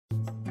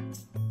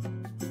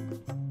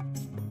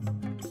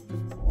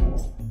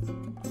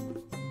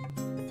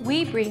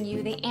we bring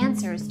you the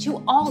answers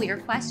to all your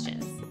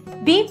questions.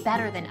 Be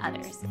better than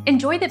others.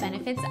 Enjoy the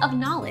benefits of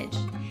knowledge.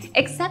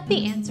 Accept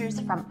the answers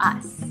from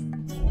us.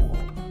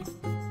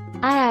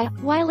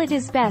 While it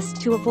is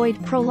best to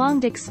avoid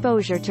prolonged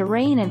exposure to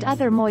rain and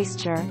other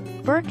moisture,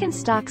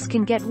 Birkenstocks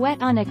can get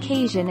wet on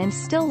occasion and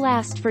still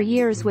last for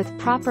years with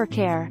proper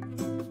care.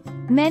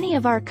 Many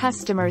of our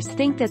customers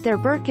think that their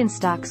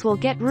Birkenstocks will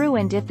get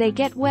ruined if they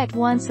get wet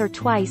once or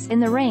twice in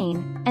the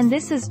rain, and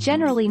this is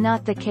generally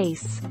not the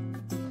case.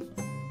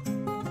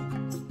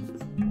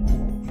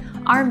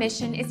 Our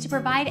mission is to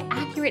provide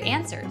accurate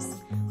answers.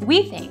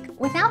 We think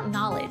without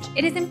knowledge,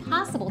 it is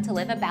impossible to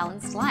live a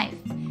balanced life.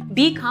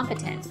 Be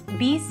competent,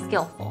 be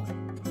skillful.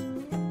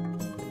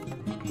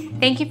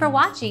 Thank you for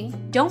watching.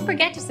 Don't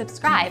forget to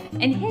subscribe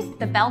and hit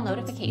the bell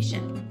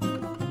notification.